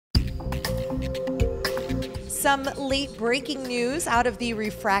Some late breaking news out of the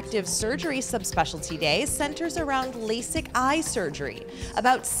Refractive Surgery Subspecialty Day centers around LASIK eye surgery.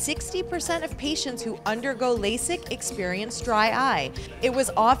 About 60% of patients who undergo LASIK experience dry eye. It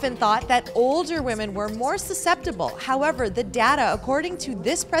was often thought that older women were more susceptible. However, the data, according to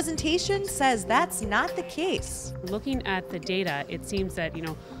this presentation, says that's not the case. Looking at the data, it seems that,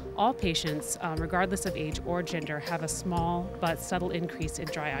 all patients, regardless of age or gender, have a small but subtle increase in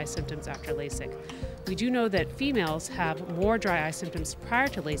dry eye symptoms after LASIK. We do know that females have more dry eye symptoms prior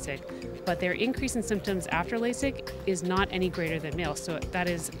to LASIK, but their increase in symptoms after LASIK is not any greater than males. So that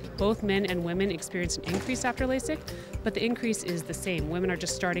is, both men and women experience an increase after LASIK, but the increase is the same. Women are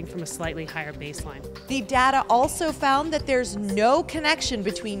just starting from a slightly higher baseline. The data also found that there's no connection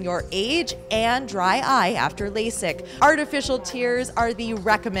between your age and dry eye after LASIK. Artificial tears are the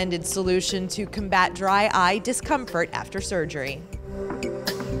recommended solution to combat dry eye discomfort after surgery.